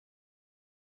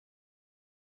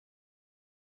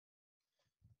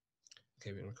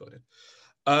Okay, being recorded.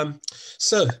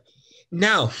 So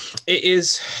now it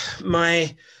is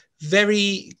my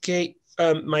very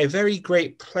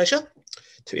great pleasure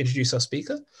to introduce our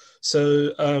speaker.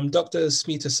 So Dr.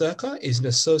 Smita Sirker is an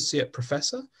associate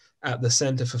professor at the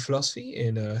Center for Philosophy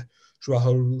in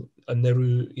Jawaharlal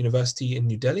Nehru University in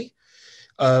New Delhi.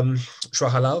 Nehru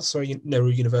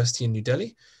University in New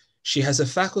Delhi. She was a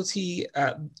faculty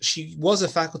at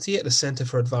the Center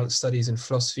for Advanced Studies in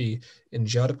Philosophy in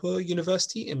Jadavpur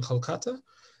University in Kolkata,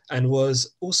 and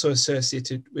was also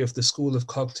associated with the School of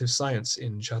Cognitive Science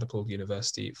in Jadavpur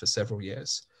University for several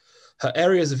years. Her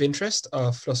areas of interest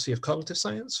are philosophy of cognitive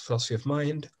science, philosophy of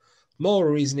mind,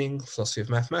 moral reasoning, philosophy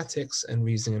of mathematics, and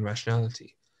reasoning and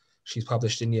rationality. She's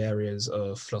published in the areas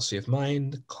of philosophy of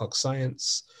mind, cog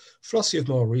science, philosophy of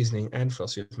moral reasoning, and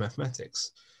philosophy of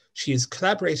mathematics. She has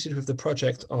collaborated with the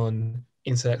project on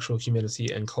intellectual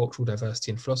humility and cultural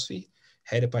diversity in philosophy,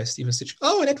 headed by Stephen Stitch.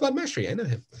 Oh, and Edward Mashry, I know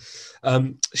him.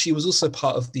 She was also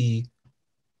part of the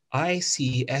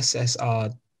ICSSR-NWO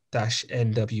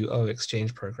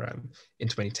exchange program in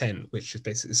 2010, which is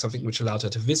basically something which allowed her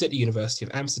to visit the University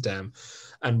of Amsterdam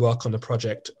and work on the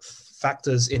project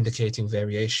Factors Indicating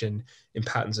Variation in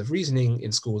Patterns of Reasoning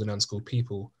in Schooled and Unschooled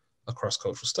People Across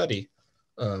Cultural Study,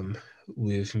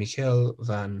 with Michiel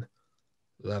van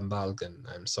Lambalgen.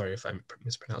 I'm sorry if I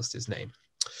mispronounced his name.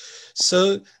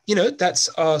 So, that's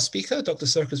our speaker. Dr.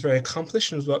 Sirker is very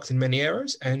accomplished and has worked in many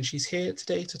areas, and she's here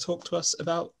today to talk to us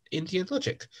about Indian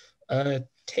logic.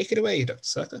 Take it away, Dr.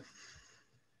 Sirker.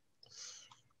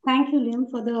 Thank you, Liam,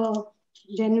 for the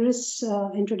generous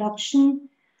introduction.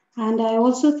 And I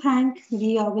also thank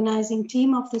the organizing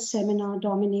team of the seminar,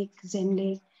 Dominic,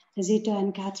 Zenle, Azita,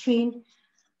 and Catherine,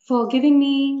 for giving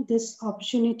me this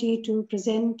opportunity to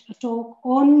present a talk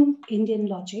on Indian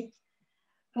logic.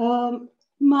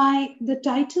 The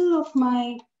title of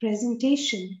my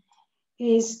presentation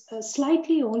is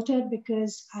slightly altered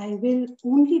because I will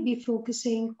only be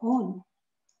focusing on,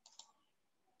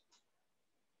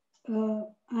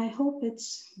 I hope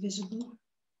it's visible.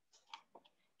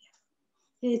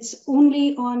 It's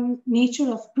only on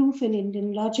nature of proof in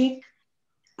Indian logic,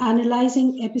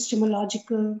 analyzing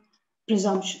epistemological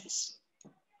presumptions.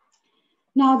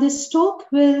 Now, this talk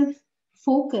will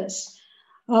focus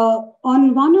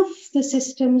on one of the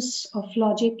systems of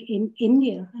logic in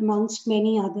India, amongst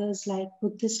many others like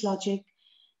Buddhist logic,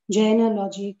 Jaina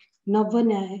logic,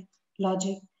 Navanyaya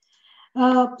logic.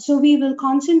 So we will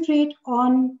concentrate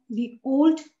on the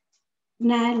old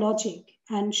Nyaya logic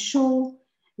and show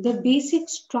the basic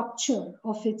structure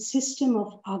of its system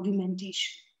of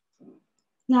argumentation.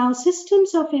 Now,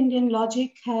 systems of Indian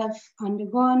logic have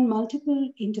undergone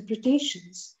multiple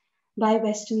interpretations by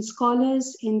Western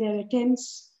scholars in their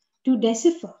attempts to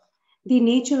decipher the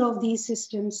nature of these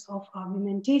systems of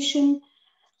argumentation,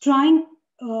 trying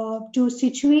to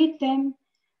situate them,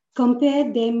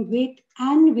 compare them with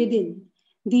and within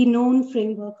the known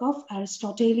framework of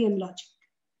Aristotelian logic.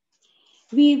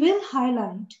 We will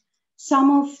highlight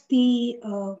some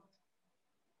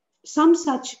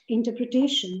such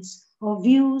interpretations or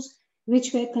views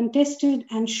which were contested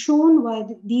and shown why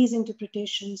these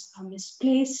interpretations are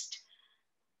misplaced,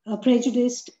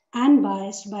 prejudiced, and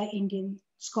biased by Indian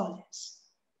scholars.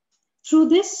 Through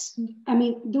this,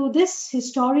 though this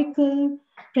historical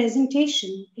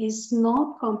presentation is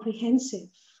not comprehensive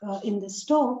in this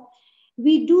talk,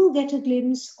 we do get a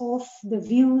glimpse of the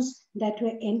views that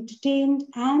were entertained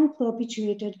and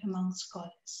perpetuated among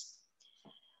scholars.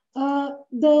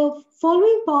 The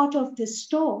following part of this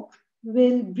talk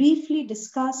will briefly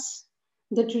discuss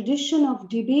the tradition of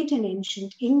debate in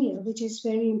ancient India, which is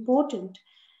very important,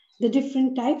 the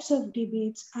different types of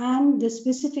debates and the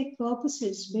specific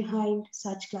purposes behind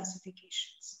such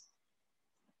classifications.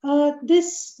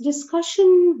 This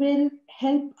discussion will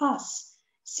help us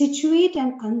situate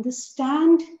and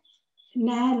understand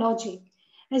Nyaya logic.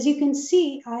 As you can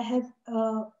see, I have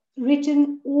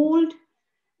written old,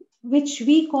 which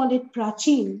we call it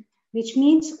Prachin, which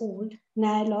means old,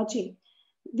 Nyaya logic,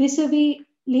 vis-a-vis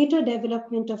later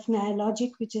development of Nyaya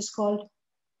logic, which is called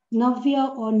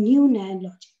Navya or new Nyaya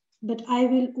logic. But I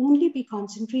will only be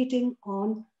concentrating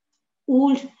on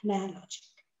old Nyaya logic.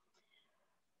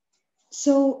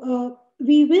 So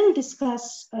we will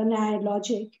discuss Nyaya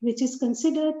logic, which is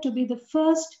considered to be the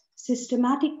first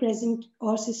systematic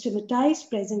systematized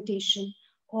presentation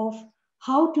of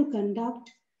how to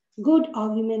conduct good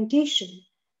argumentation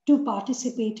to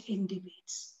participate in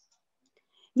debates.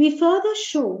 We further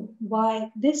show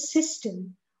why this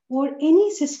system or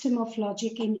any system of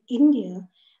logic in India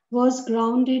was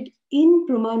grounded in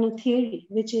Pramana theory,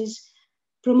 which is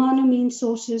Pramana means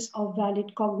sources of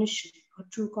valid cognition or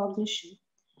true cognition,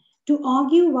 to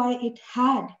argue why it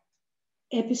had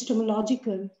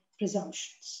epistemological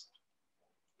presumptions.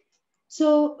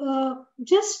 So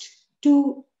just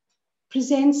to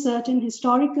present certain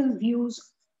historical views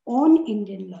on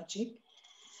Indian logic,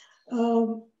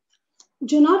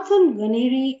 Jonathan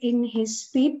Ganeri, in his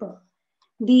paper,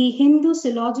 The Hindu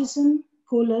Syllogism,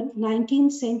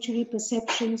 19th Century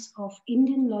Perceptions of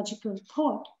Indian Logical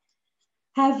Thought,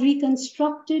 have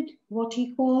reconstructed what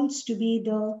he calls to be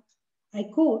the, I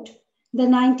quote, the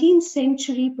 19th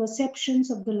century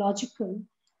perceptions of the logical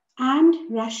and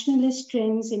rationalist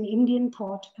trends in Indian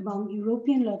thought among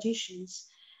European logicians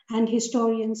and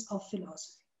historians of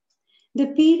philosophy. The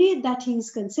period that he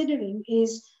is considering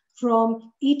is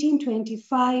from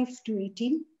 1825 to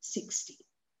 1860.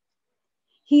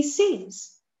 He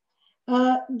says,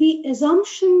 the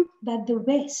assumption that the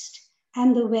West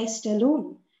and the West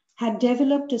alone had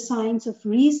developed a science of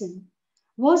reason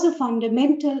was a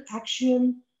fundamental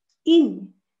axiom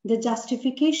in the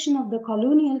justification of the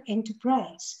colonial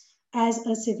enterprise as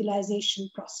a civilization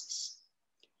process.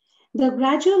 The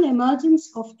gradual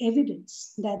emergence of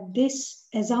evidence that this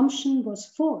assumption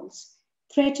was false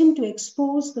threatened to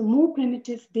expose the more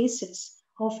primitive basis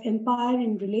of empire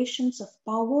in relations of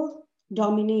power,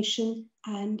 domination,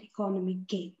 and economic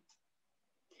gain.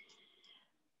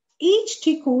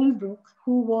 H.T. Colebrook,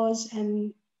 who was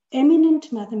an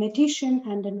eminent mathematician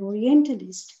and an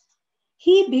Orientalist,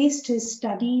 he based his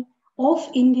study of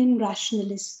Indian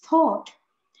rationalist thought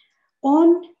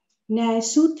on Nyaya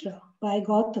Sutra by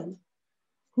Gautam,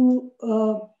 who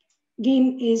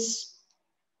again is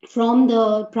from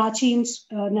the Prachin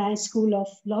Nyaya school of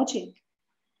logic.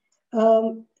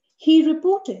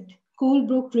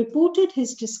 Colebrook reported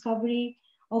his discovery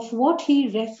of what he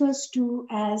refers to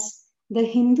as the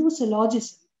Hindu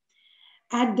syllogism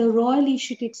at the Royal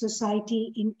Asiatic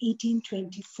Society in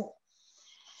 1824.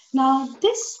 Now,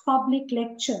 this public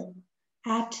lecture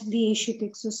at the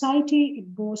Asiatic Society,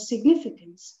 it bore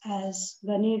significance, as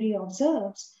Ganeri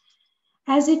observes,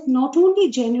 as it not only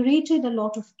generated a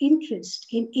lot of interest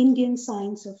in Indian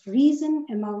science of reason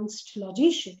amongst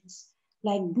logicians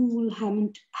like Boole,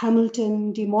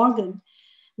 Hamilton, De Morgan,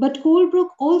 but Colebrook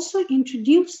also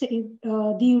introduced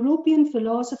the European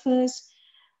philosophers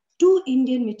to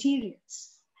Indian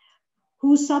materials,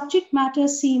 whose subject matter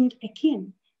seemed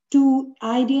akin to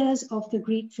ideas of the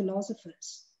Greek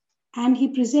philosophers. And he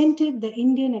presented the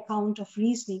Indian account of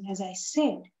reasoning, as I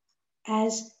said,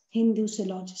 as Hindu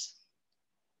syllogism.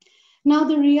 Now,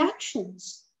 the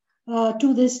reactions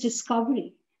to this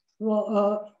discovery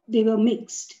they were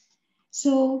mixed.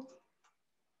 So,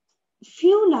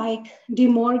 few like De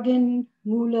Morgan,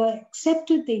 Muller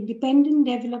accepted the independent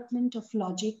development of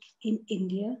logic in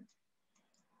India.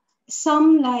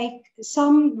 Some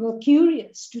were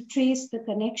curious to trace the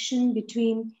connection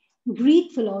between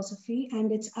Greek philosophy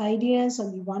and its ideas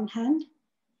on the one hand,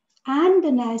 and the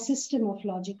Nyaya system of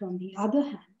logic on the other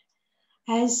hand,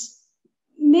 as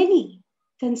many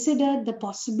considered the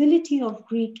possibility of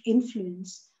Greek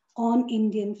influence on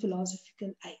Indian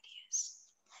philosophical ideas.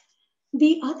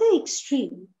 The other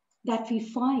extreme that we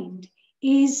find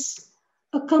is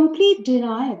a complete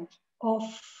denial of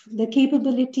the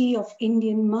capability of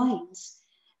Indian minds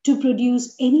to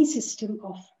produce any system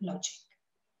of logic.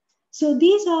 So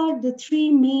these are the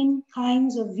three main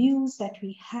kinds of views that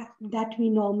we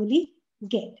normally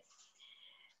get.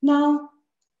 Now,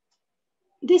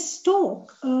 this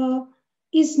talk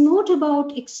is not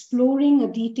about exploring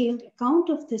a detailed account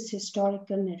of this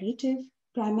historical narrative,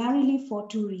 primarily for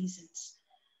two reasons.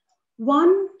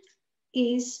 One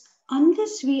is,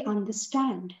 unless we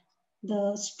understand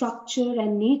the structure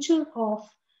and nature of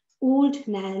old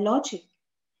Nyaya logic,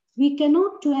 we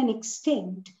cannot, to an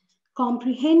extent,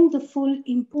 comprehend the full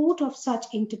import of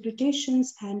such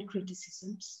interpretations and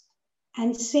criticisms.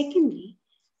 And secondly,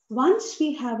 once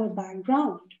we have a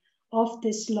background of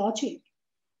this logic,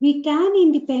 we can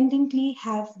independently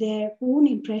have their own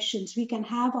impressions. We can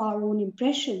have our own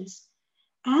impressions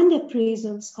and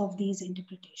appraisals of these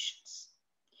interpretations.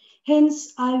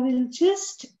 Hence, I will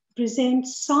just present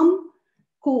some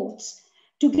quotes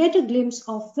to get a glimpse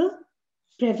of the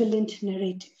prevalent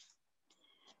narrative.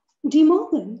 De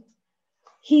Morgan,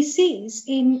 he says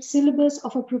in Syllabus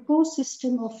of a Proposed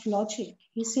System of Logic,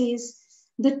 he says,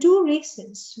 the two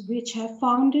races which have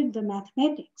founded the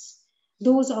mathematics,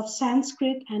 those of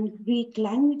Sanskrit and Greek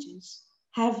languages,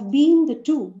 have been the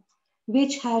two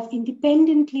which have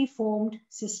independently formed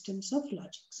systems of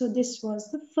logic. So this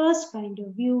was the first kind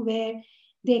of view where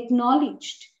they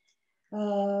acknowledged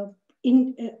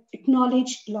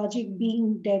logic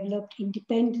being developed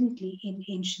independently in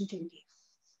ancient India.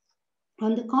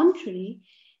 On the contrary,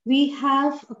 We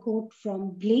have a quote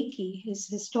from Blakey, his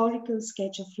historical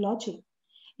sketch of logic.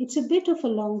 It's a bit of a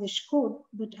longish quote,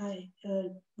 but I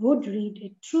would read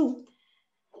it through.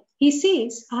 He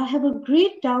says, "I have a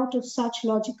great doubt of such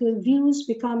logical views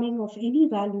becoming of any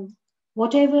value,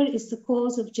 whatever is the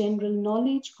cause of general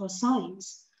knowledge or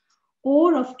science,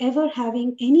 or of ever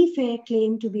having any fair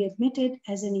claim to be admitted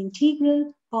as an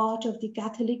integral part of the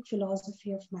Catholic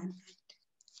philosophy of mankind.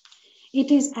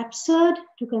 It is absurd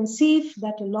to conceive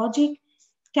that a logic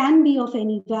can be of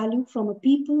any value from a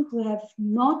people who have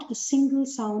not a single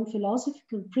sound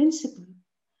philosophical principle,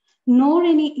 nor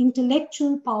any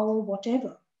intellectual power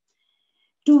whatever,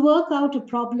 to work out a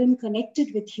problem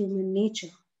connected with human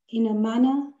nature in a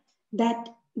manner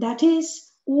that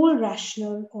is all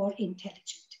rational or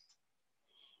intelligent.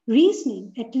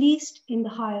 Reasoning, at least in the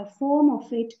higher form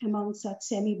of it among such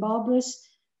semi-barbarous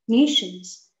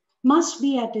nations, must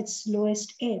be at its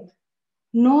lowest ebb,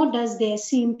 nor does there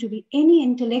seem to be any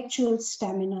intellectual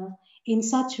stamina in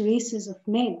such races of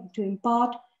men to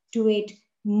impart to it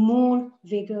more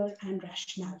vigor and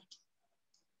rationality."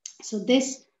 So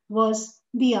this was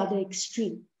the other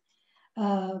extreme.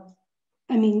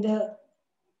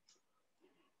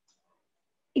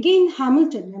 Again,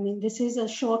 Hamilton, this is a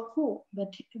short quote,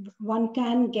 but one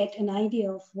can get an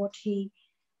idea of what he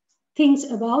thinks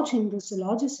about Hindu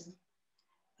syllogism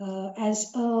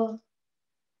as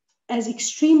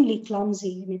extremely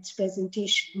clumsy in its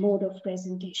mode of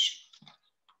presentation.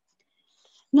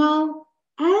 Now,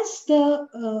 as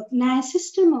the Nyaya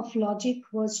system of logic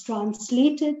was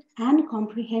translated and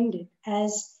comprehended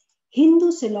as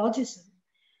Hindu syllogism,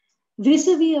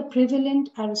 vis-a-vis a prevalent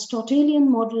Aristotelian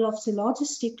model of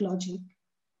syllogistic logic,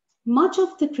 much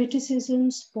of the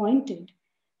criticisms pointed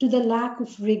to the lack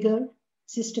of rigor,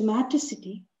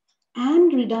 systematicity,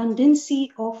 and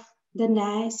redundancy of the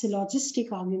Nyaya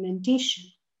syllogistic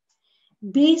argumentation,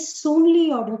 based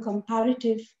solely on a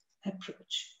comparative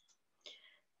approach.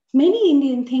 Many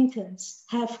Indian thinkers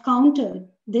have countered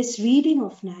this reading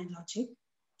of Nyaya logic.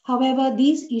 However,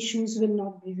 these issues will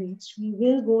not be raised. We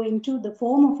will go into the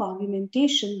form of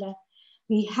argumentation that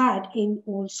we had in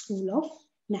old school of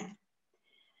Nyaya.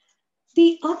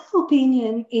 The other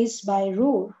opinion is by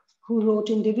Rohr, who wrote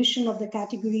in Division of the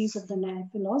Categories of the Nyaya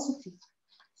philosophy,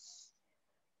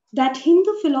 that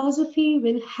Hindu philosophy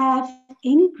will have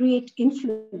any great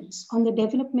influence on the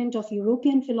development of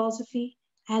European philosophy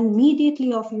and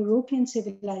immediately of European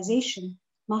civilization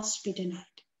must be denied.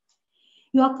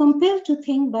 You are compelled to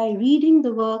think by reading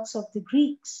the works of the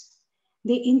Greeks.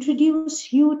 They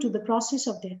introduce you to the process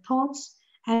of their thoughts,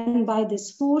 and by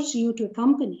this force you to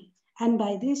accompany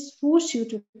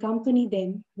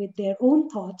them with their own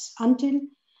thoughts until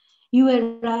you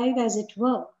arrive, as it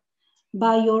were,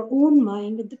 by your own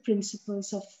mind at the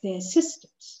principles of their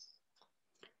systems.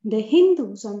 The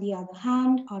Hindus, on the other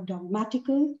hand, are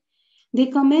dogmatical. They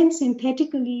commence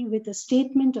synthetically with a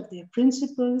statement of their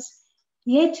principles,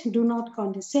 yet do not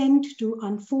condescend to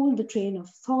unfold the train of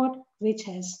thought which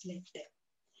has led them.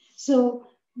 So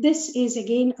this is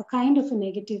again a kind of a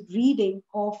negative reading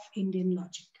of Indian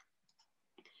logic.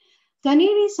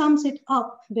 Kaneri sums it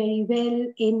up very well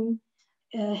in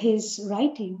his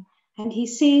writing, and he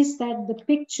says that the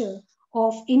picture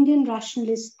of Indian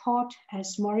rationalist thought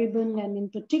as moribund, and in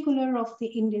particular of the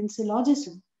Indian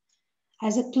syllogism,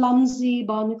 as a clumsy,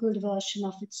 barnacled version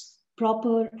of its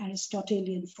proper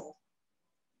Aristotelian form.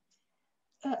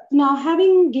 Now,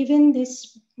 having given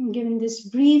this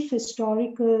brief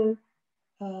historical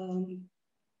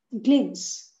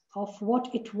glimpse of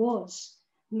what it was,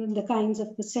 the kinds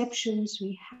of perceptions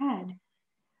we had,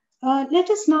 let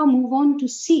us now move on to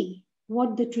see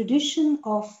what the tradition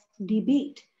of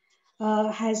debate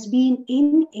has been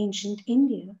in ancient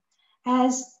India.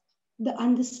 As the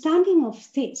understanding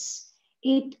of this,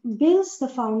 it builds the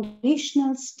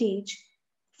foundational stage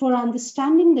for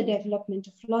understanding the development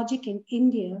of logic in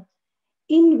India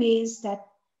in ways that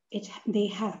they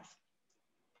have.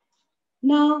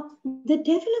 Now, the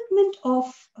development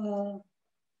of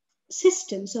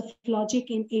systems of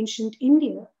logic in ancient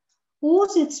India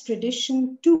owes its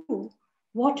tradition to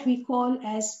what we call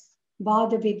as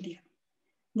Vada Vidya.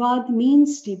 Vad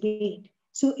means debate.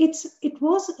 So it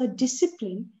was a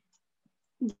discipline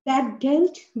that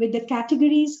dealt with the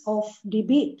categories of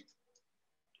debate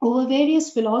over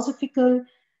various philosophical,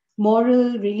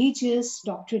 moral, religious,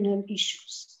 doctrinal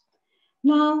issues.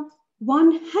 Now,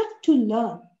 one had to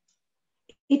learn.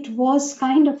 It was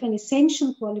kind of an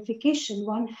essential qualification.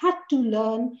 One had to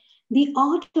learn the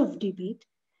art of debate,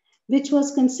 which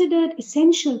was considered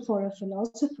essential for a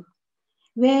philosopher,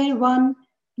 where one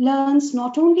learns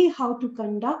not only how to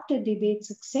conduct a debate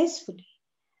successfully,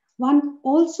 one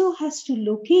also has to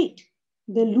locate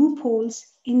the loopholes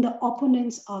in the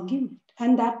opponent's argument.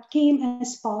 And that came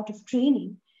as part of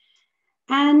training.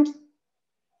 And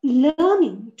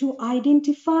learning to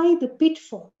identify the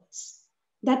pitfalls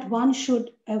that one should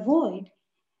avoid,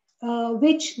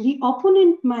 which the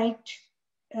opponent might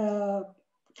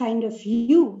kind of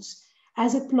use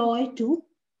as a ploy to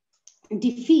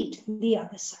defeat the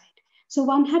other side. So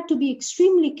one had to be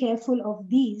extremely careful of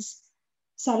these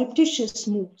surreptitious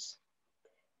moves.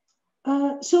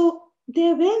 So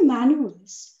there were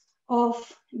manuals of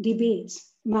debates,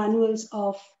 manuals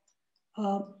of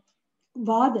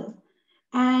Vada,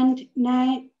 and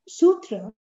Nyaya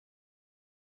Sutra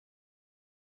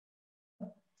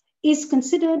is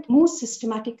considered more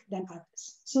systematic than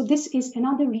others. So this is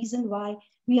another reason why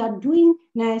we are doing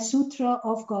Nyaya Sutra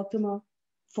of Gautama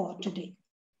for today.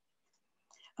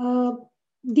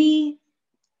 The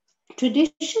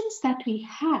traditions that we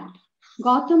had,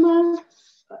 Gautama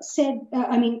said,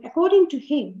 according to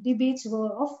him, debates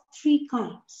were of three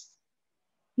kinds.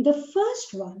 The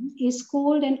first one is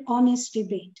called an honest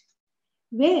debate,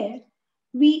 where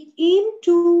we aim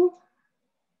to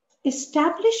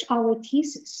establish our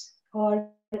thesis, or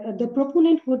the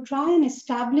proponent would try and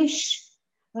establish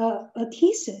a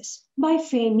thesis by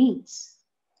fair means.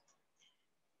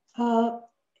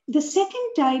 The second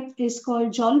type is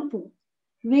called Jolpo,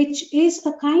 which is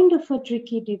a kind of a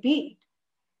tricky debate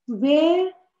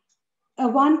where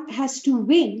one has to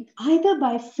win either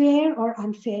by fair or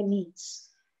unfair means,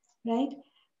 right?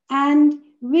 And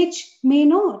which may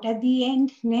not at the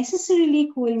end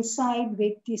necessarily coincide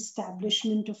with the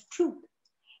establishment of truth.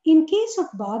 In case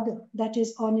of Vada, that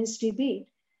is honest debate,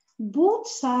 both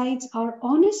sides are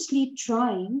honestly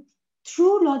trying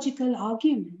through logical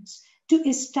arguments to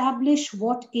establish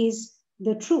what is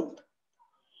the truth.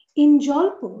 In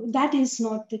Jolpo, that is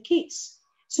not the case.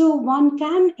 So one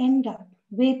can end up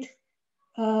with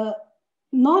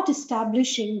not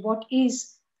establishing what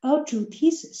is a true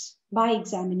thesis by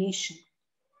examination.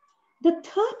 The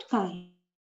third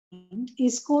kind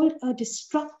is called a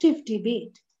destructive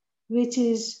debate, which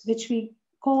we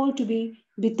call to be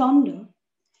Bitanda,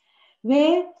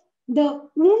 where the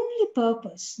only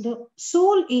purpose, the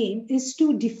sole aim is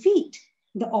to defeat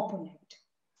the opponent,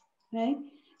 right?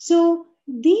 So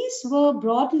these were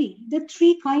broadly the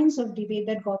three kinds of debate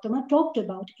that Gautama talked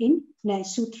about in Nyaya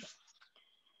Sutra.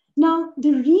 Now,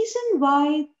 the reason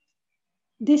why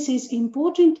this is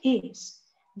important is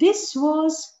this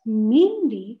was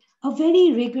mainly a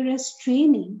very rigorous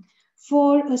training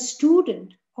for a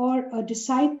student or a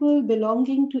disciple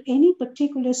belonging to any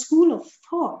particular school of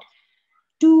thought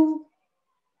to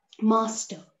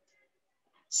master.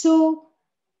 So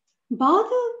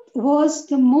Vada was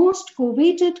the most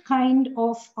coveted kind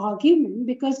of argument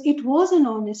because it was an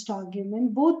honest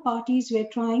argument. Both parties were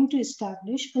trying to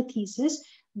establish a thesis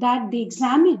that they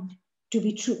examined to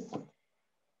be true.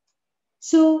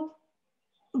 So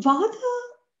Vada,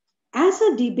 as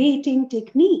a debating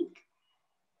technique,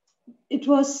 it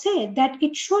was said that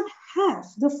it should have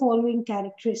the following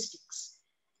characteristics.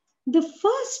 The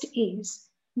first is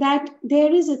that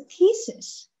there is a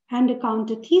thesis and a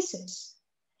counter-thesis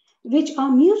which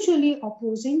are mutually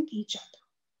opposing each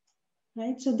other,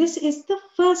 right? So this is the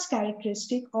first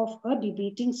characteristic of a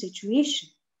debating situation.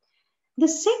 The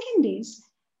second is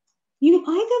you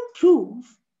either prove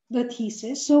the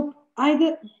thesis, so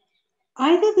either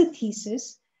the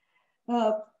thesis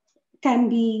can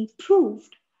be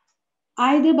proved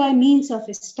either by means of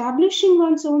establishing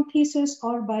one's own thesis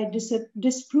or by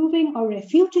disproving or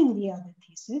refuting the other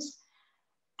thesis.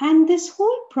 And this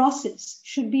whole process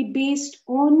should be based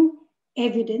on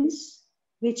evidence,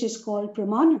 which is called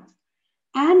pramana,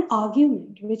 and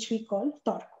argument, which we call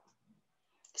tarka.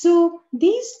 So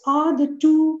these are the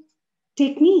two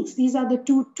techniques, these are the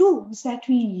two tools that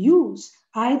we use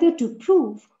either to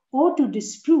prove or to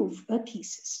disprove a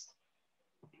thesis.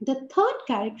 The third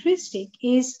characteristic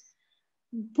is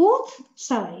both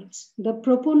sides, the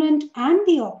proponent and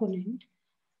the opponent,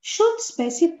 should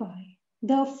specify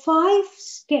the 5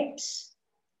 steps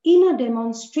in a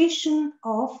demonstration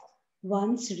of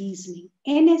one's reasoning.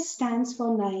 NS stands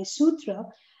for Nyaya Sutra,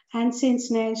 and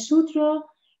since Nyaya Sutra,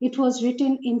 it was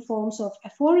written in forms of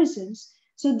aphorisms,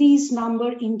 so these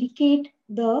numbers indicate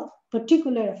the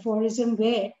particular aphorism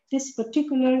where this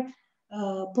particular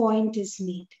point is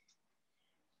made.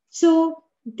 So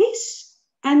this,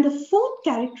 and the fourth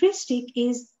characteristic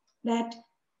is that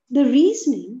the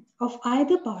reasoning of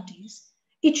either parties,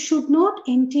 it should not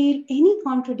entail any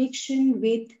contradiction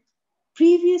with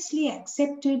previously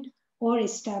accepted or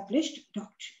established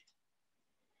doctrine.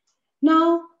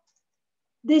 Now,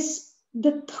 the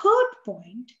third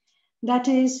point, that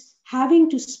is having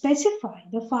to specify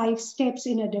the 5 steps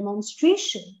in a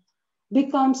demonstration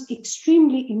becomes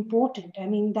extremely important. I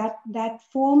mean, that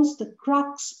forms the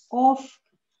crux of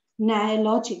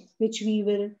logic, which we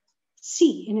will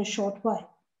see in a short while.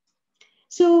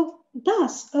 So,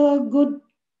 thus, a good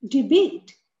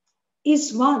debate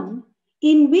is one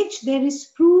in which there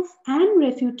is proof and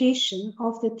refutation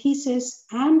of the thesis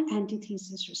and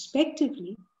antithesis,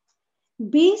 respectively,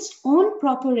 based on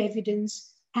proper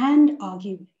evidence and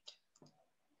argument.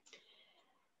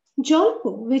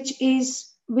 Jolpo,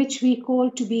 which we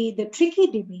call to be the tricky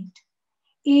debate,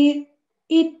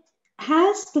 it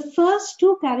has the first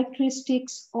 2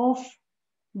 characteristics of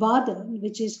Vada,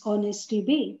 which is honest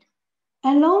debate,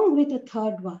 along with a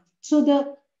third one. So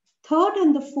the third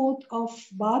and the fourth of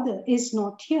Vada is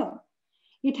not here.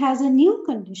 It has a new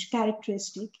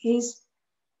characteristic,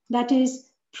 that is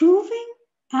proving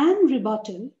and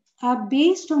rebuttal are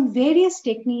based on various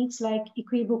techniques like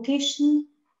equivocation,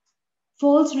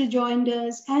 false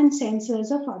rejoinders, and censors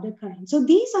of other kinds. So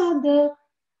these are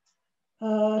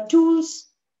the tools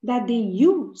that they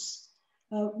use,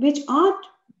 which are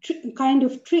kind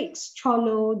of tricks,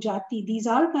 cholo, jati. These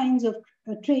are kinds of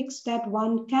tricks that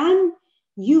one can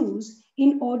use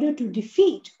in order to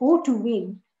defeat or to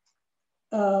win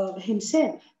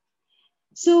himself.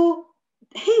 So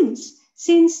hence,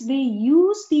 since they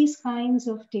use these kinds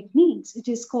of techniques, it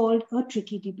is called a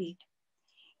tricky debate.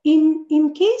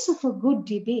 In case of a good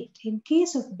debate, in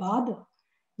case of Vada,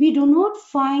 we do not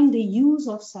find the use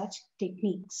of such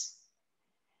techniques.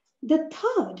 The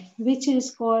third, which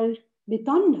is called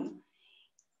Vitanda,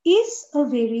 is a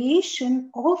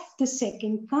variation of the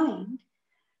second kind,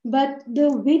 but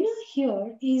the winner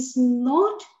here is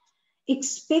not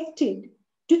expected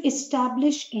to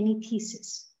establish any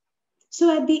thesis.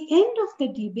 So at the end of the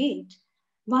debate,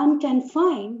 one can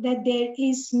find that there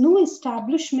is no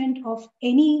establishment of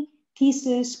any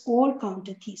thesis or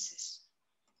counter-thesis.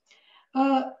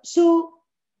 So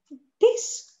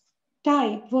this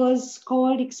type was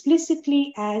called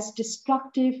explicitly as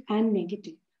destructive and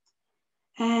negative.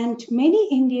 And many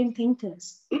Indian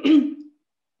thinkers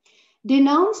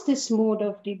denounce this mode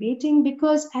of debating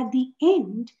because at the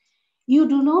end, you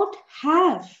do not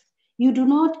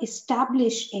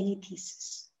establish any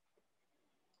thesis,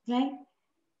 right?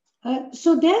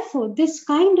 So therefore, this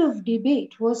kind of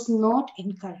debate was not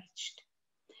encouraged.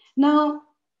 Now,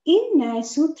 in Nyaya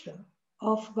Sutra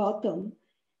of Gautam,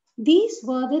 these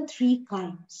were the 3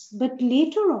 kinds. But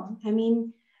later on, I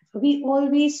mean, we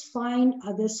always find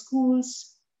other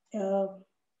schools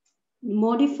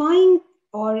modifying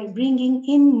or bringing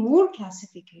in more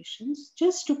classifications.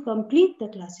 Just to complete the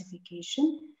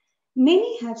classification,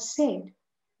 many have said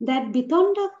that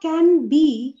Vitanda can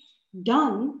be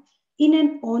done in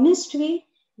an honest way,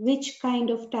 which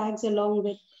kind of tags along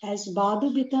with as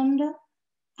Badu Vitanda,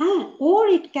 or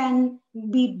it can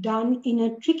be done in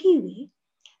a tricky way.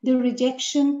 The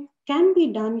rejection can be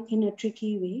done in a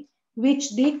tricky way,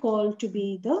 which they call to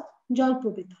be the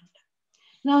Jalpo Vitanda.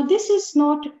 Now, this is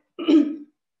not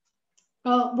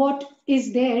what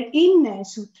is there in Nyaya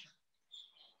Sutra.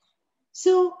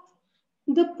 So,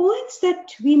 the points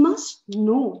that we must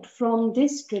note from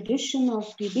this tradition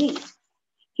of debate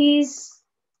is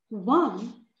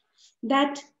one,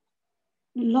 that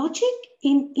logic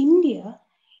in India,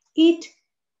 it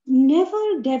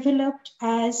never developed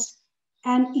as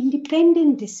an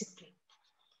independent discipline.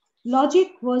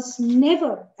 Logic was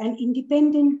never an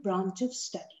independent branch of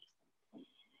study.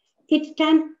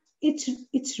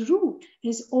 Its root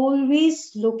is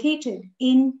always located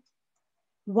in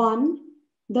one,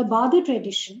 the Bada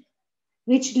tradition,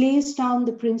 which lays down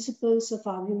the principles of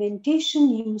argumentation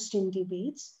used in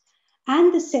debates,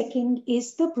 and the second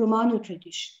is the Pramana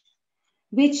tradition,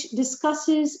 which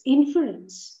discusses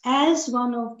inference as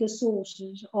one of the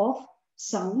sources of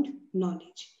sound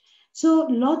knowledge. So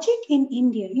logic in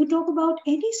India, you talk about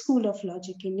any school of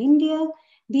logic in India,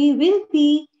 they will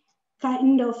be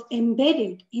kind of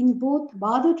embedded in both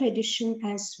Bada tradition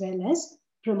as well as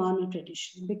Pramana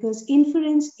tradition, because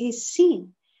inference is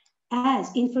seen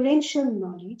as inferential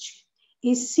knowledge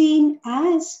is seen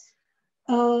as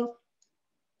a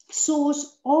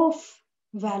source of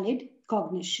valid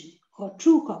cognition or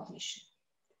true cognition.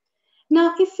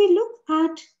 Now, if we look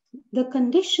at the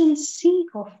condition C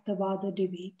of the Vada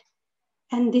debate,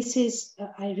 and this is,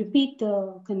 I repeat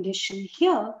the condition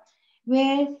here,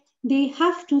 where they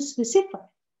have to specify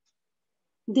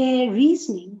their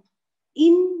reasoning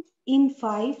in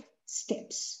 5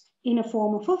 steps, in a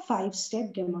form of a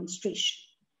 5-step demonstration.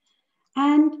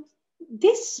 And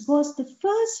this was the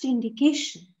first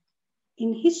indication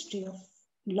in history of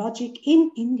logic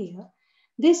in India.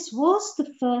 This was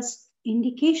the first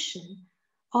indication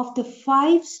of the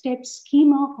 5-step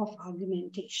schema of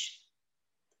argumentation.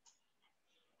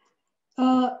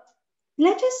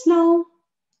 Let us now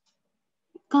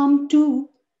come to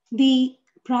the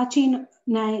Prachin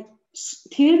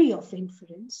theory of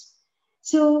inference.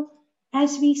 So,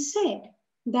 as we said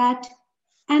that,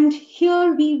 and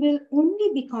here we will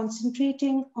only be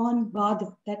concentrating on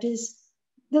Vada, that is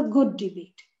the good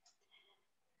debate.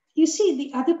 You see,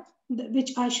 the other,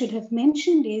 which I should have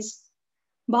mentioned, is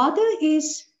Vada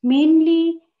is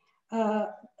mainly, a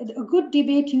good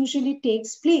debate usually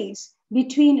takes place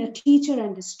between a teacher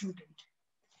and a student.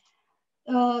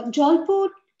 Jalpo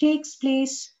takes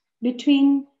place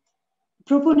between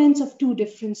proponents of two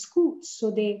different schools.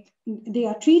 So they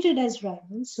are treated as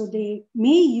rivals, so they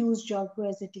may use Jalpo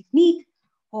as a technique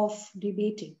of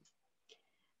debating.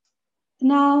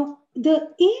 Now,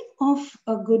 the aim of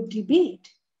a good debate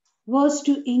was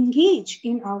to engage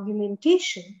in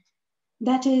argumentation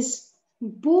that is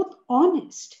both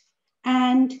honest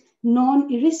and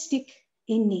non-eristic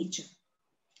in nature.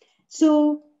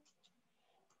 So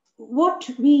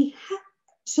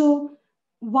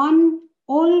one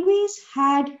always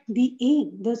had the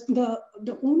aim,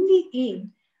 the only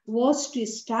aim was to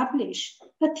establish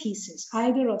a thesis,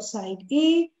 either of side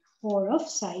A or of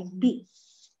side B.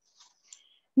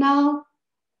 Now,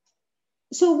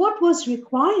 so what was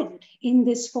required in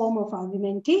this form of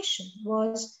argumentation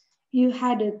was you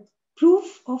had a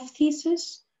proof of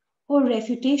thesis or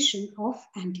refutation of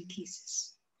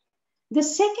antithesis. The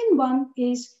second one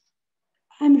is,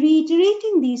 I'm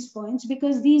reiterating these points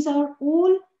because these are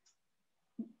all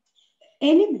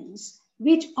elements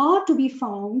which are to be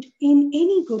found in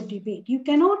any good debate. You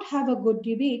cannot have a good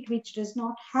debate which does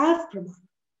not have praman.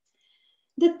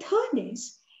 The third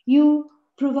is you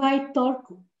provide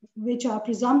tarku, which are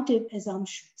presumptive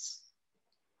assumptions.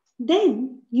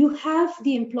 Then you have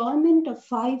the employment of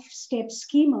 5-step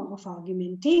schema of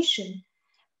argumentation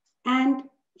and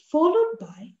followed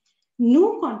by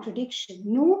no contradiction.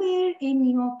 Nowhere in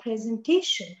your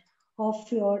presentation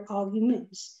of your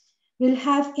arguments will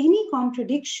have any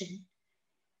contradiction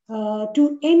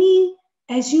to any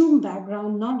assumed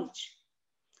background knowledge.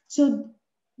 So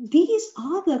these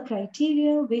are the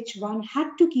criteria which one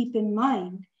had to keep in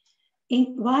mind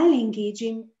while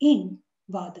engaging in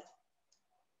Vada.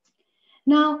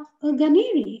 Now,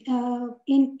 Ganeri,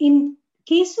 in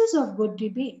cases of good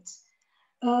debates,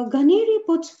 Ganeri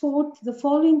puts forth the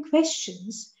following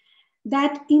questions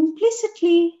that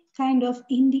implicitly kind of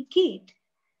indicate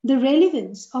the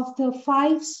relevance of the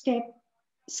 5-step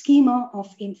schema of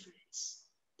inference.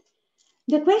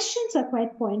 The questions are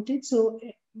quite pointed, so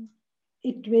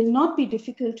it will not be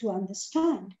difficult to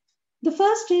understand. The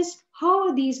first is, how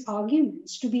are these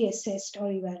arguments to be assessed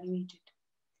or evaluated?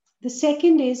 The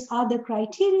second is, are the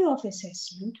criteria of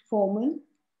assessment formal,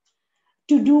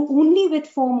 to do only with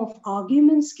form of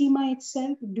argument schema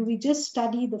itself? Do we just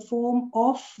study the form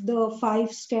of the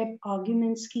 5-step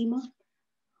argument schema?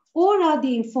 Or are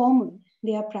they informal?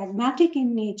 They are pragmatic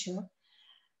in nature,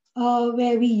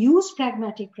 where we use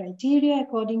pragmatic criteria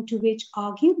according to which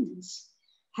arguments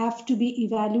have to be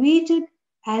evaluated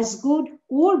as good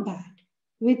or bad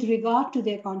with regard to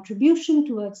their contribution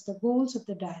towards the goals of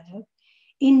the dialogue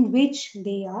in which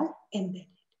they are embedded.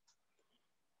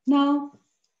 Now,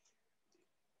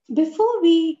 before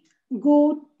we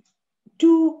go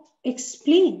to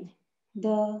explain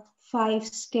the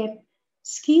 5-step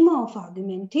schema of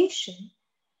argumentation,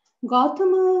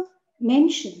 Gautama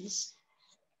mentions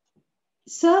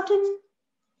certain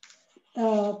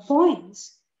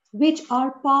points which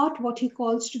are part what he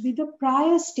calls to be the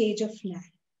prior stage of Nyaya.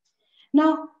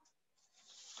 Now,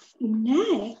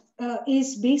 Nyaya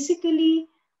is basically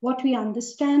what we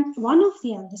understand. One of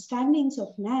the understandings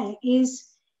of Nyaya is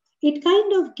it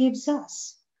kind of gives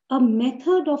us a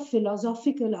method of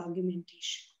philosophical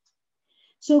argumentation.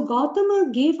 So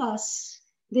Gautama gave us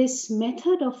this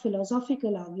method of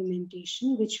philosophical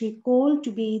argumentation, which we call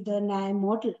to be the Nyaya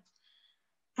model,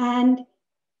 and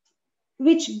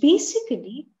which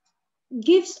basically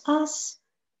gives us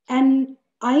an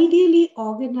ideally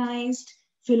organized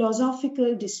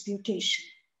philosophical disputation.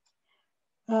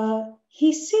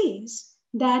 He says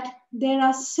that there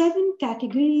are 7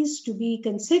 categories to be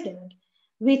considered,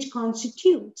 which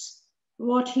constitutes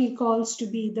what he calls to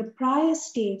be the prior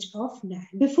stage of Nyaya,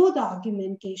 before the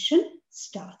argumentation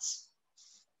starts.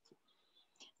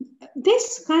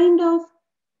 This kind of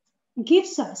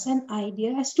gives us an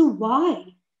idea as to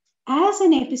why, as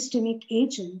an epistemic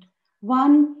agent,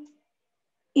 one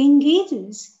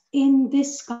engages in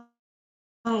this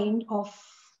kind of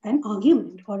an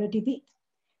argument or a debate.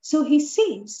 So he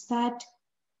says that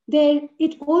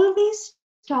it always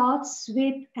starts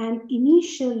with an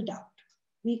initial doubt.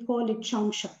 We call it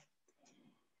Shangsha.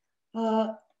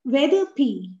 Whether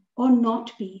P or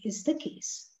not P is the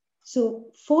case. So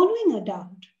following a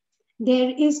doubt, there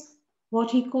is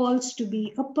what he calls to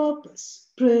be a purpose,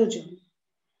 prayojan.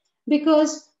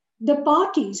 Because the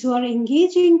parties who are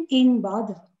engaging in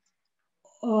Bada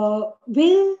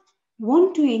will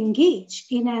want to engage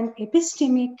in an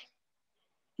epistemic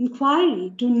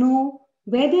inquiry to know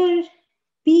whether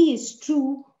P is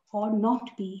true or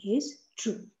not P is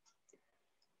true.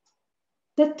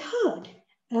 The third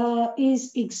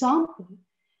is example.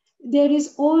 There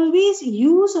is always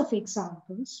use of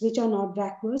examples which are not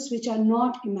vacuous, which are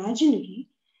not imaginary.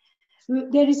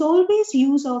 There is always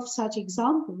use of such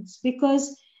examples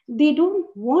because they don't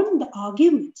want the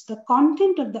arguments, the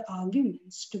content of the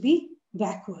arguments to be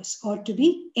vacuous or to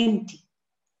be empty.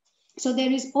 So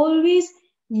there is always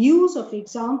use of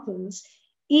examples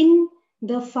in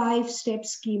the 5-step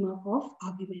schema of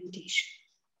argumentation.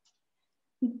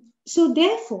 So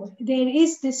therefore, there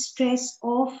is this stress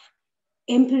of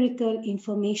empirical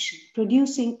information,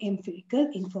 producing empirical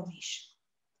information.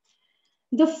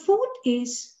 The fourth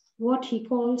is what he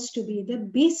calls to be the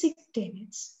basic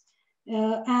tenets,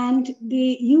 and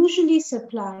they usually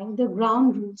supply the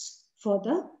ground rules for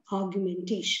the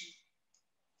argumentation.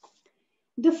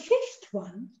 The fifth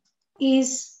one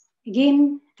is,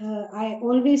 again, I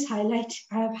always highlight,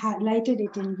 I have highlighted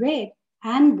it in red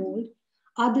and bold,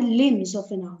 are the limbs of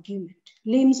an argument,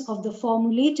 limbs of the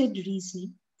formulated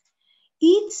reasoning.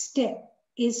 Each step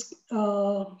is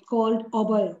called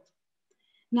abhaya.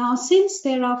 Now, since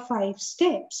there are 5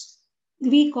 steps,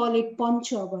 we call it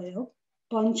pancha abhaya,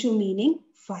 pancha meaning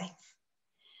 5.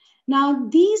 Now,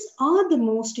 these are the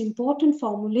most important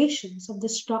formulations of the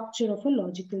structure of a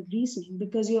logical reasoning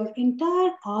because your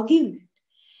entire argument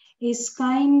is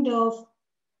kind of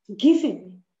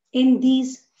given in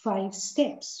these 5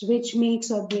 steps, which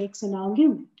makes or breaks an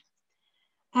argument.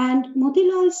 And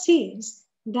Motilal says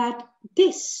that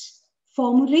this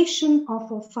formulation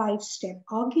of a 5-step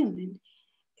argument,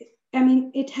 I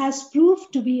mean, it has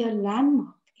proved to be a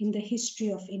landmark in the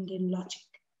history of Indian logic.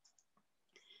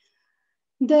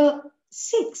 The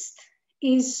 6th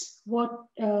is what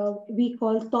we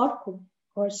call torko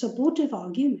or supportive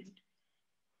argument.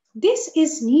 This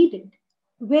is needed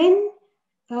when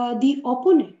the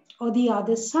opponent or the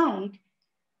other side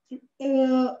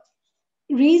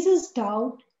raises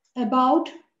doubt about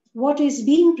what is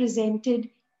being presented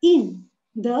in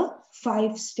the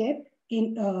 5-step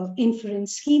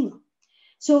inference schema.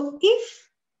 So if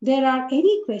there are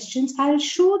any questions, I'll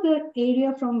show the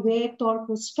area from where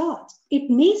torko starts. It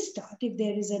may start if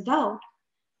there is a doubt.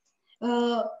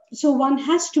 So one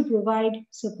has to provide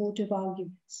supportive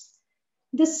arguments.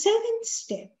 The 7th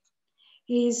step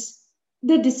is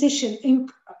the decision,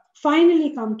 and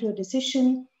finally come to a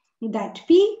decision that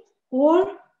P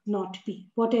or not P,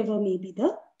 whatever may be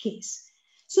the case.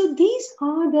 So these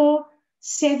are the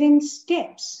 7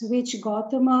 steps which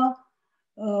Gautama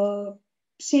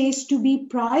says to be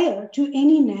prior to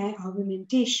any Nyaya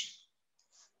argumentation.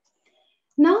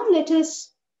 Now let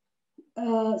us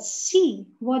see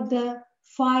what the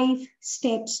 5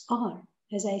 steps are.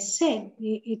 As I said,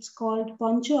 it's called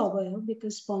Pancha Abhaya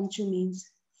because Pancha means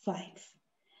 5.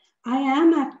 I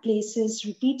am at places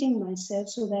repeating myself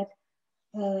so that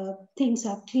things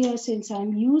are clear since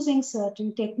I'm using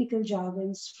certain technical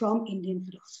jargons from Indian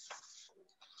philosophy.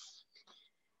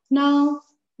 Now,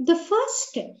 the first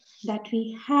step that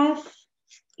we have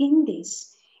in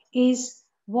this is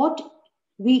what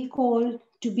we call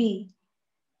to be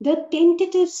the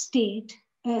tentative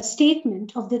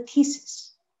statement of the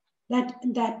thesis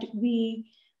that we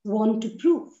want to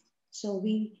prove. So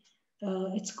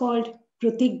it's called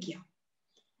pratigya.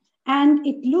 And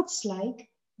it looks like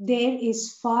there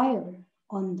is fire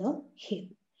on the hill.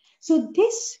 So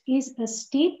this is a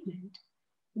statement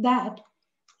that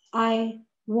I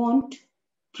want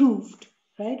proved,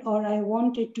 right? Or I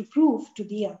wanted to prove to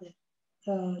the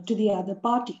other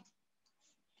party.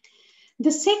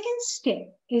 The second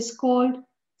step is called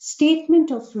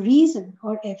statement of reason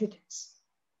or evidence.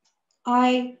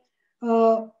 I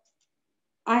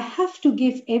have to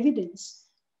give evidence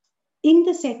in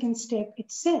the second step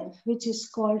itself, which is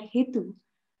called hetu,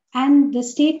 and the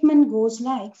statement goes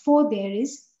like, for there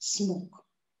is smoke.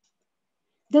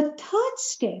 The third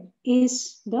step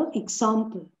is the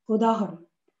example, udaharan.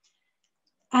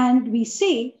 And we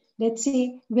say, let's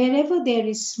say, wherever there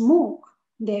is smoke,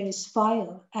 there is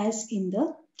fire, as in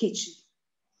the kitchen.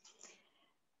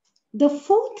 The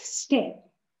fourth step,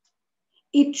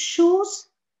 it shows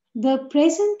the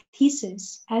present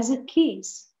thesis as a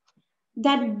case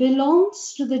that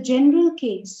belongs to the general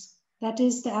case that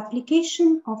is the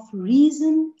application of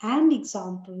reason and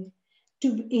example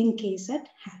in case at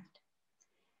hand.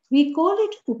 We call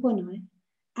it upanoy,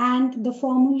 and the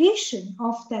formulation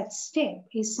of that step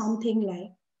is something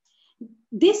like,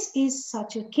 this is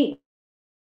such a case.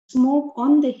 Smoke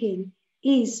on the hill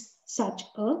is such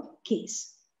a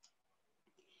case.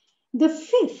 The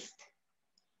fifth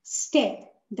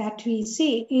step that we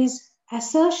say is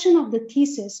assertion of the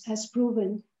thesis as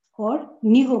proven, or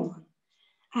nigoman.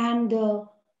 And the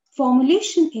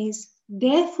formulation is,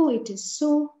 therefore it is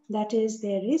so, that is,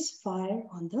 there is fire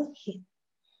on the hill.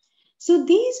 So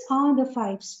these are the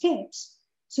 5 steps.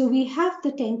 So we have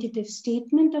the tentative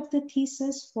statement of the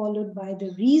thesis, followed by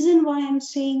the reason why I'm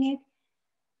saying it,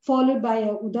 followed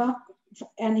by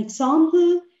an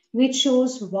example which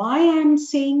shows why I'm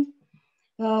saying,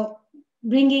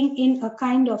 bringing in a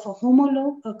kind of a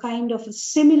homologue, a kind of a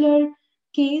similar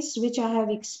case which I have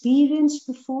experienced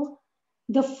before.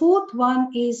 The fourth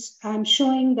one is I'm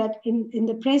showing that in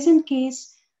the present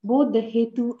case, both the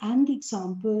hetu and the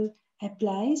example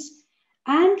applies.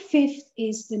 And fifth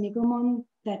is the nigamon,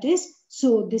 that is,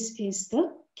 so this is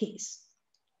the case.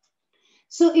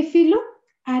 So if we look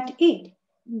at it,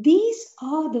 these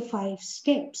are the 5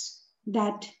 steps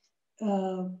that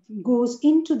goes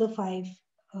into the 5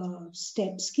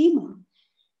 step schema.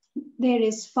 There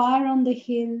is fire on the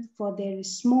hill, for there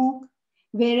is smoke.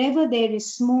 Wherever there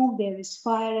is smoke, there is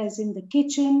fire, as in the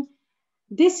kitchen.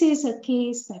 This is a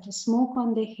case that is smoke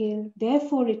on the hill.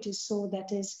 Therefore, it is so,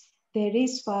 that is, there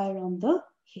is fire on the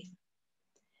hill.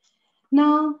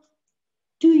 Now,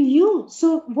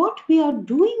 so what we are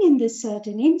doing in this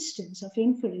certain instance of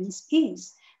inference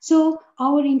is, so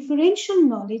our inferential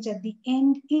knowledge at the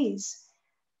end is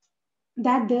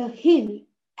that the hill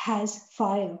has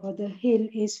fire, or the hill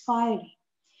is fiery.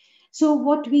 So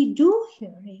what we do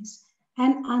here is,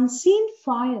 an unseen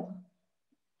fire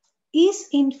is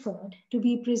inferred to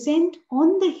be present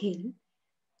on the hill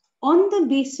on the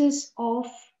basis of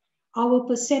our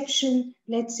perception,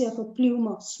 let's say, of a plume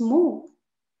of smoke,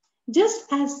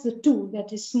 just as the two,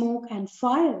 that is smoke and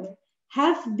fire,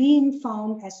 have been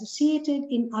found associated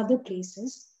in other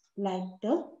places like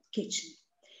the kitchen.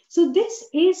 So this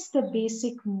is the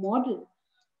basic model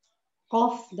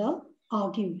of the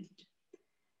argument.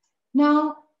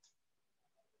 Now,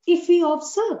 if we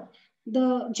observe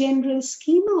the general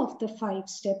schema of the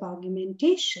 5-step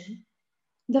argumentation,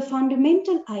 the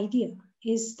fundamental idea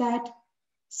is that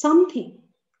something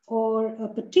or a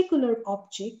particular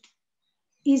object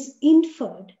is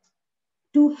inferred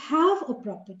to have a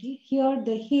property. Here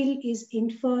the hill is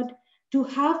inferred to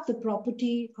have the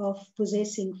property of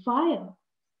possessing fire,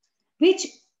 which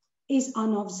is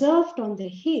unobserved on the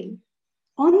hill,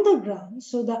 on the ground.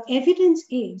 So the evidence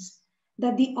is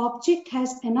that the object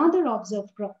has another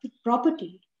observed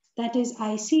property, that is,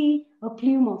 I see a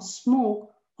plume of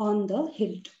smoke on the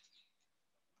hilltop.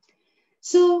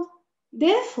 So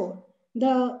therefore,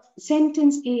 the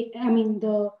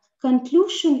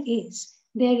conclusion is,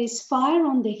 there is fire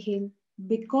on the hill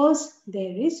because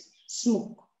there is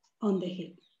smoke on the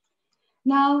hill.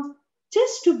 Now,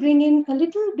 just to bring in a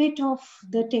little bit of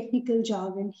the technical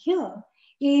jargon here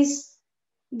is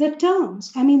the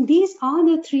terms. These are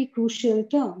the 3 crucial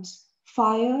terms: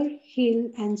 fire,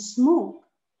 hill, and smoke,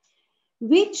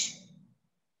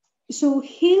 so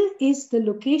hill is the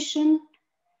location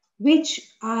which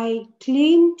I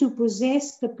claim to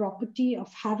possess the property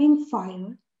of having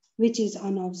fire, which is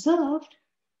unobserved,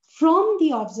 from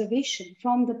the observation,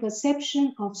 from the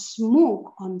perception of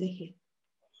smoke on the hill.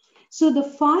 So the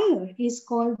fire is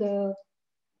called the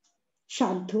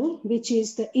shaddho, which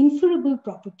is the inferable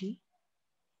property,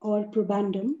 or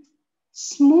probandum.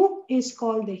 Smoke is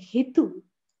called the hetu,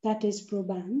 that is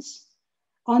probans,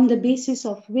 on the basis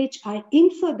of which I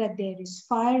infer that there is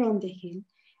fire on the hill,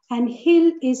 and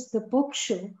hill is the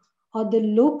poksho, or the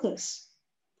locus,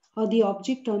 or the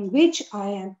object on which I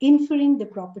am inferring the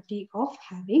property of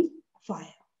having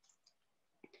fire.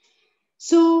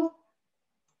 So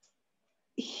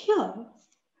here,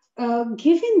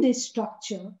 given this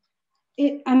structure,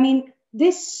 I'm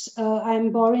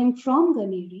borrowing from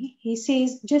Ganeri. He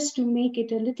says, just to make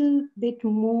it a little bit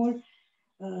more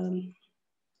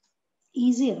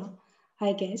easier,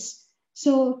 I guess.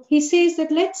 So he says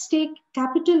that let's take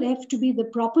capital F to be the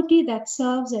property that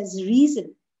serves as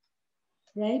reason,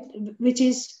 right? Which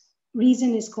is,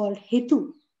 reason is called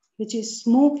hetu, which is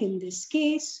smoke in this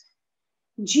case.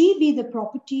 G be the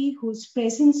property whose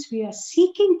presence we are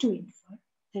seeking to infer,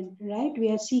 and right,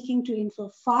 we are seeking to infer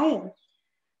fire,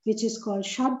 which is called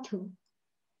shaddho.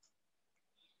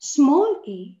 Small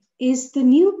a is the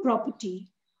new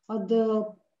property, or the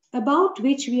about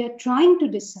which we are trying to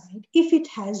decide if it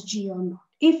has G or not,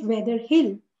 if whether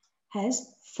hill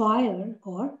has fire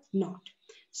or not.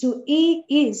 So A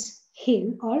is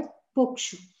hill or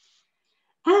pokshu.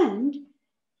 And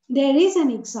there is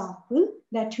an example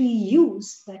that we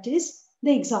use, that is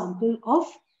the example of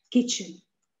kitchen,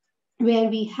 where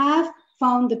we have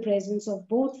found the presence of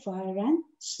both fire and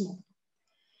smoke.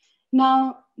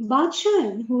 Now,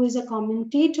 Badshayan, who is a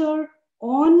commentator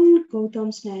on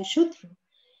Gautam's Nyaya Sutra,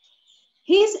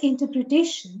 his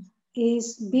interpretation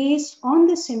is based on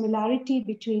the similarity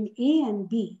between A and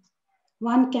B.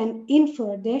 One can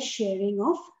infer their sharing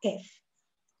of F,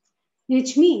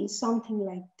 which means something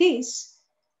like this,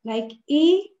 like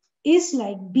A is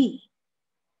like B.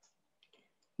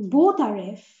 Both are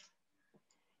F.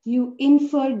 You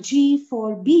infer G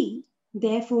for B,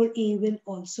 therefore A will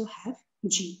also have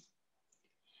G.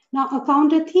 Now, a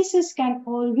counter thesis can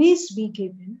always be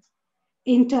given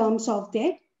in terms of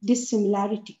their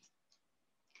dissimilarity.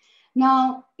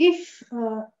 Now, if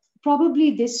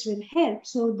probably this will help.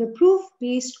 So the proof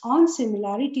based on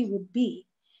similarity would be,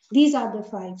 these are the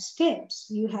 5 steps.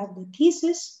 You have the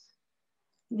thesis,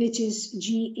 which is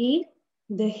GA,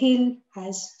 the hill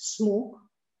has smoke.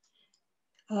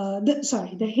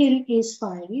 The hill is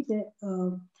fiery.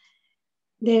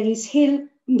 There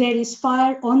is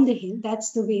fire on the hill.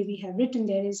 That's the way we have written.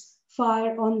 There is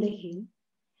fire on the hill.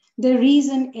 The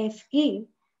reason FA,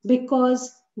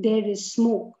 because there is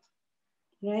smoke,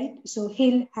 right? So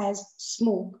hill has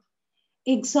smoke.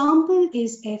 Example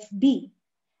is FB,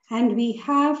 and we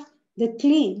have the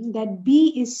claim that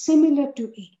B is similar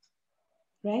to A,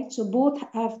 right? So both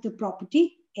have the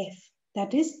property F,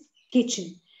 that is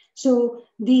kitchen. So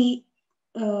the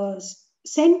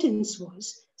sentence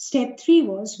was, step 3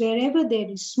 was, wherever there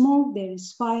is smoke, there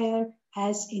is fire,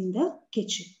 as in the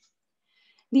kitchen.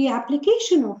 The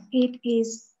application of it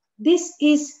is, this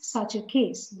is such a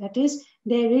case, that is,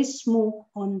 there is smoke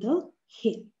on the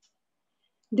hill.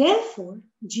 Therefore,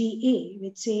 GA,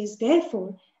 which says,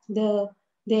 therefore, there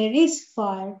is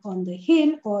fire on the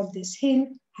hill, or this hill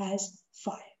has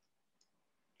fire.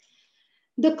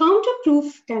 The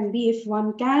counterproof can be, if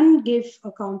one can give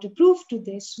a counterproof to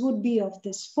this, would be of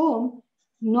this form,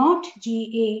 not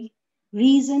GA,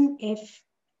 reason F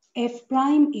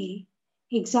prime A,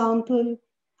 example.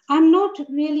 I'm not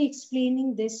really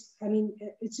explaining this. I mean,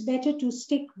 it's better to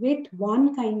stick with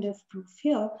one kind of proof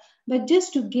here, but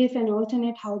just to give an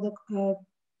alternate how the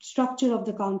structure of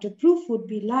the counterproof would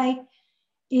be like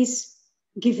is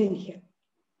given here.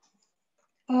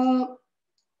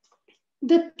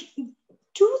 The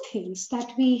 2 things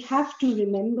that we have to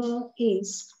remember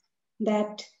is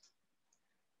that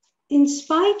in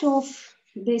spite of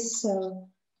this,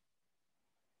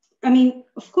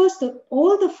 of course,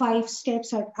 all the 5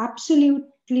 steps are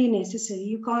absolutely necessary.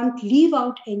 You can't leave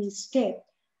out any step,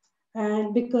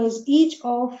 and because each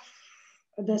of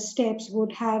the steps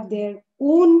would have their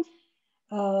own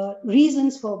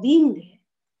reasons for being there.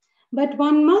 But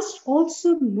one must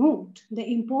also note the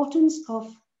importance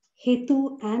of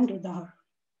hetu and udahara.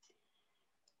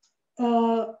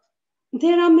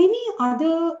 There are many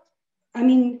other,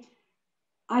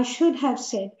 I should have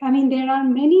said, there are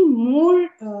many more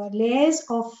layers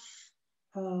of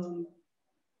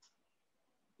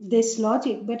this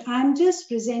logic, but I'm just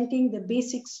presenting the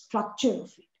basic structure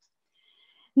of it.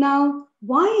 Now,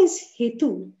 why is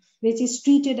hetu, which is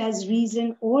treated as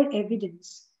reason or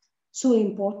evidence, so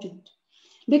important?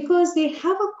 Because they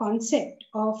have a concept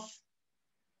of,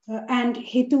 and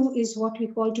hetu is what we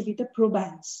call to be the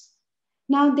probans.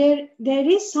 Now, there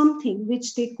is something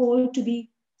which they call to be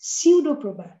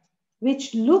pseudo-proban,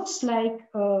 which looks like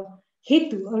a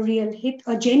hetu, a real hetu,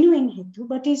 a genuine hetu,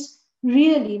 but is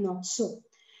really not so.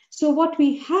 So what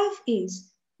we have is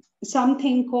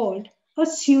something called a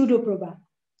pseudo-proban.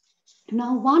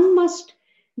 Now, one must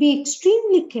be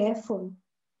extremely careful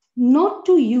not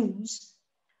to use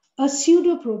a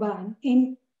pseudo-proban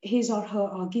in his or her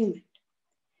argument.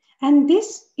 And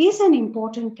this is an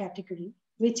important category,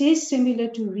 which is similar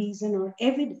to reason or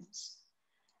evidence.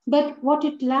 But what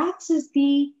it lacks is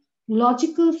the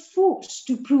logical force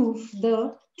to prove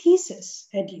the thesis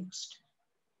adduced.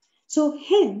 So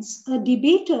hence, a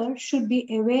debater should be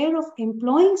aware of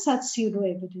employing such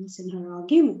pseudo-evidence in her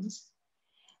arguments,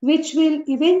 which will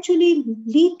eventually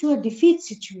lead to a defeat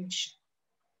situation,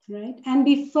 right? And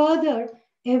be further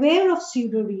aware of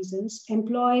pseudo-reasons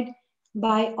employed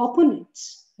by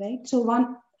opponents, right? So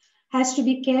one has to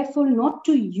be careful not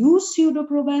to use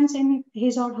pseudo-probans in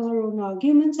his or her own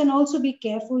arguments, and also be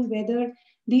careful whether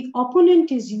the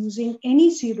opponent is using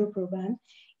any pseudo-proban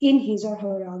in his or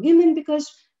her argument, because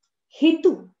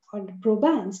hetu or the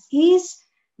probans is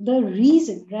the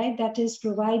reason, right, that is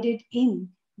provided in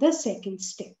the second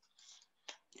step.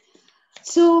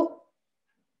 So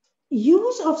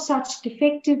use of such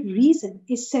defective reason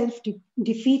is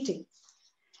self-defeating.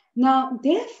 Now,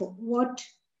 therefore, what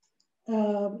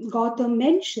Gautam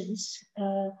mentions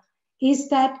is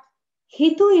that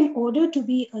hetu, in order to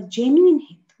be a genuine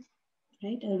hetu,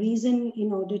 right, a reason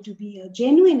in order to be a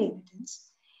genuine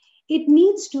evidence, it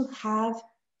needs to have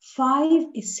 5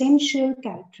 essential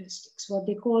characteristics, what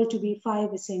they call to be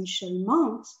 5 essential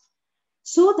marks,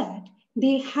 so that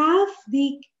they have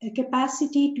the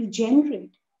capacity to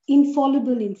generate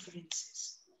infallible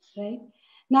inferences, right?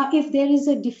 Now, if there is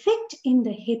a defect in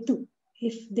the hetu,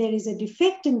 if there is a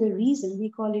defect in the reason, we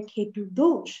call it hetu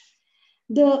dosh,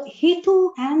 the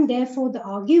hetu and therefore the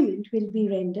argument will be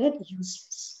rendered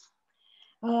useless.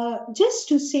 Just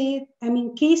to say,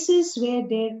 cases where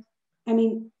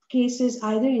cases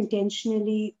either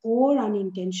intentionally or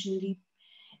unintentionally,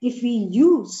 if we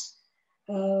use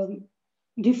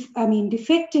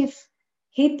defective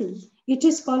hetu, it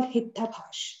is called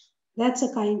hittabhash. That's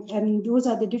a kind, those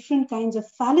are the different kinds of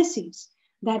fallacies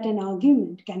that an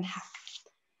argument can have.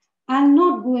 I'll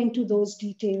not go into those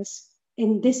details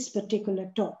in this particular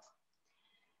talk.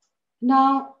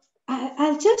 Now,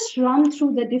 I'll just run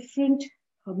through the different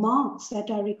marks that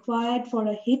are required for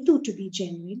a hetu to be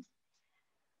genuine.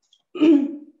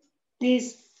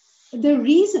 Is the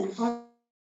reason, or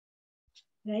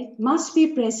right, must be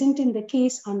present in the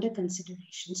case under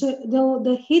consideration. So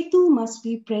the hetu must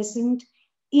be present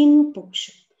in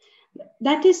poksha.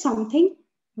 That is something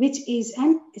which is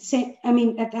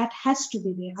that has to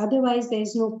be there. Otherwise, there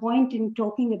is no point in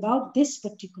talking about this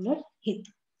particular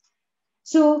hetu.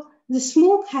 So the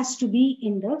smoke has to be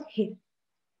in the hetu.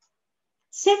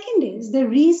 Second is the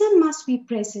reason must be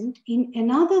present in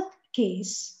another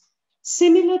case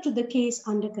similar to the case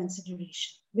under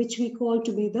consideration, which we call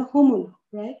to be the homologue,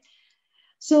 right?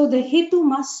 So the hetu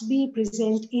must be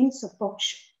present in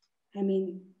sapoksha,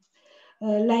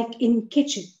 like in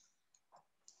kitchen.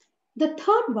 The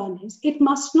third one is it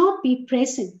must not be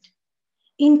present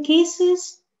in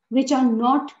cases which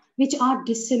are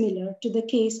dissimilar to the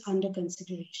case under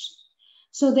consideration.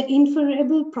 So the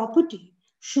inferable property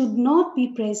should not be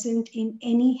present in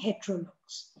any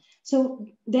heterologues. So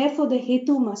therefore, the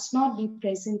hetu must not be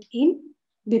present in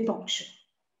vipaksha.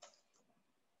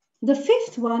 The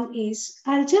fifth one is,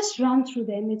 I'll just run through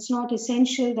them. It's not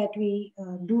essential that we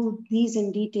do these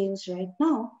in details right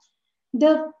now.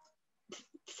 The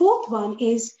fourth one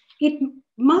is, it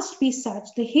must be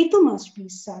such, the hetu must be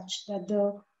such that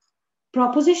the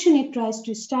proposition it tries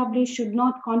to establish should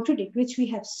not contradict, which we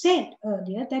have said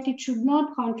earlier, that it should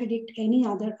not contradict any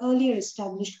other already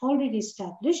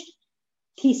established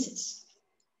thesis.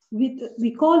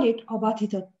 We call it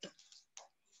abhatitattva.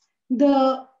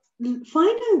 The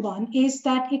final one is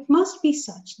that it must be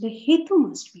such, the hetu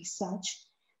must be such,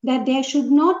 that there should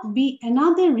not be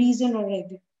another reason or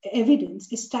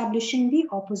evidence establishing the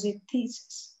opposite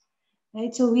thesis.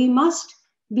 Right? So we must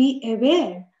be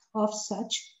aware of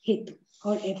such hetu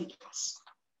or evidence.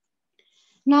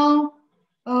 Now,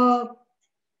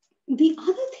 the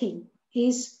other thing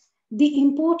is the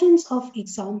importance of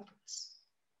examples.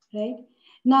 Right?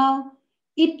 Now,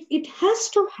 it has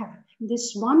to have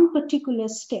this one particular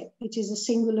step, which is a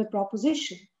singular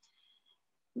proposition,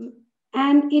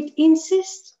 and it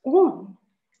insists on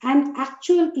an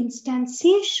actual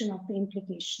instantiation of the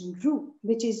implication rule,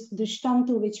 which is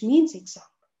drishtantu, which means example.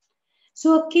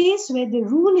 So a case where the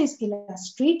rule is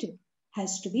illustrated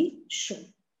has to be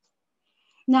shown.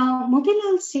 Now,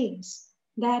 Motilal says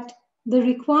that the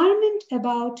requirement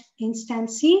about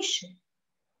instantiation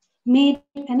made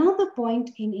another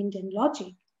point in Indian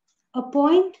logic, a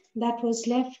point that was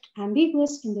left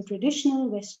ambiguous in the traditional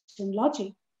Western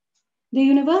logic. The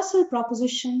universal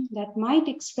proposition that might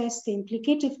express the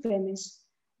implicative premise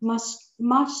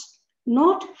must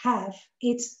not have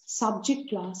its subject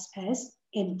class as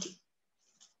empty.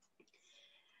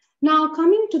 Now,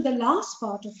 coming to the last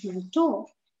part of my talk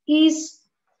is,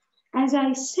 as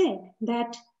I said,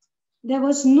 that there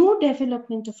was no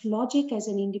development of logic as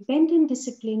an independent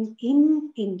discipline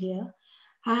in India,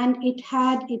 and it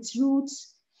had its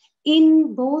roots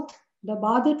in both the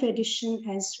Bada tradition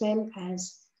as well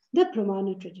as the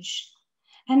Pramana tradition.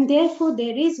 And therefore,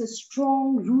 there is a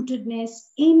strong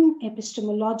rootedness in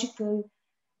epistemological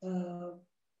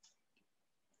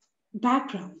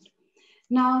background.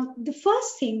 Now, the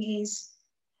first thing is,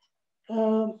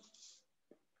 over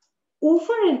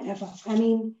and above,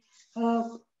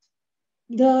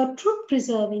 the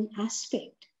truth-preserving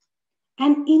aspect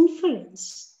and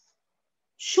inference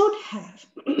should have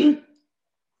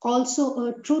also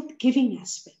a truth-giving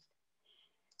aspect.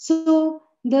 So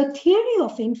the theory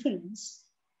of inference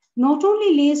not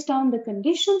only lays down the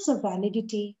conditions of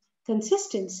validity,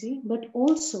 consistency, but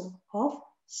also of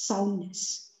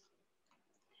soundness.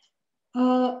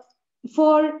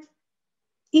 For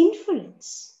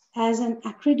inference as an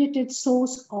accredited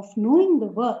source of knowing the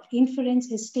world,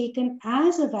 inference is taken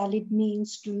as a valid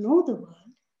means to know the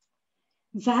world.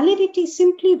 Validity,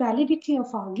 simply validity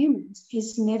of arguments,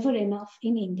 is never enough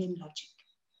in Indian logic.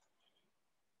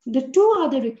 The two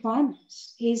other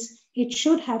requirements is it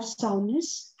should have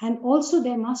soundness, and also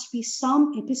there must be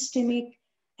some epistemic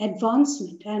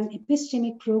advancement and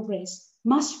epistemic progress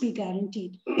must be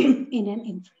guaranteed in an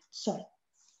inference.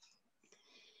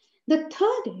 The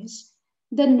third is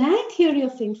the Nye theory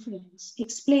of inference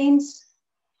explains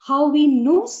how we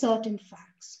know certain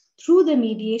facts through the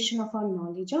mediation of our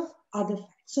knowledge of other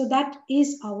facts. So that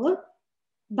is our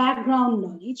background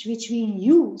knowledge, which we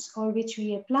use or which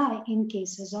we apply in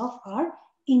cases of our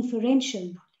inferential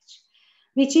knowledge,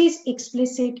 which is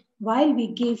explicit while we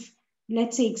give,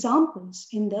 let's say, examples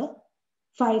in the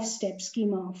 5-step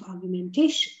schema of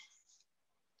argumentation.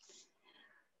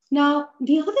 Now,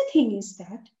 the other thing is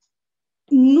that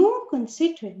no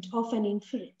constituent of an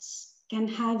inference can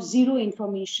have zero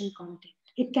information content.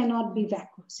 It cannot be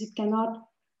vacuous. It cannot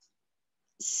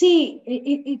say,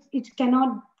 it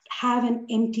cannot have an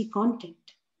empty content.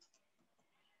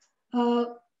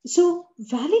 So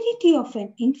validity of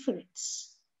an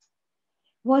inference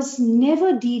was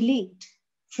never delinked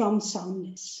from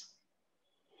soundness.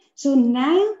 So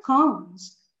now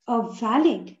counts a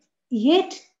valid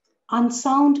yet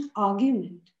unsound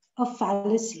argument of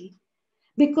fallacy,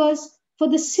 because for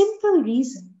the simple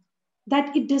reason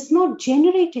that it does not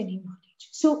generate any knowledge.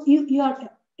 So you are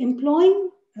employing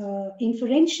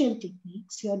inferential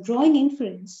techniques, you are drawing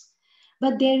inference,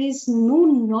 but there is no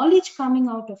knowledge coming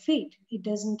out of it. It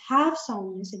doesn't have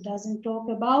soundness, it doesn't talk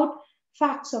about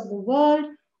facts of the world,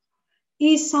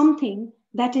 is something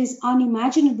that is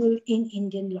unimaginable in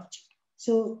Indian logic.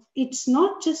 So it's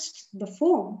not just the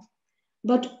form,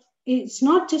 but it's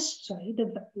not just,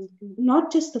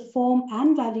 not just the form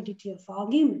and validity of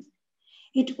argument.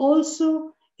 It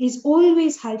also is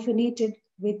always hyphenated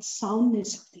with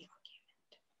soundness of the argument.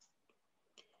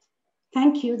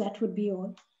 Thank you, that would be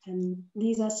all. And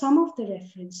these are some of the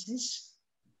references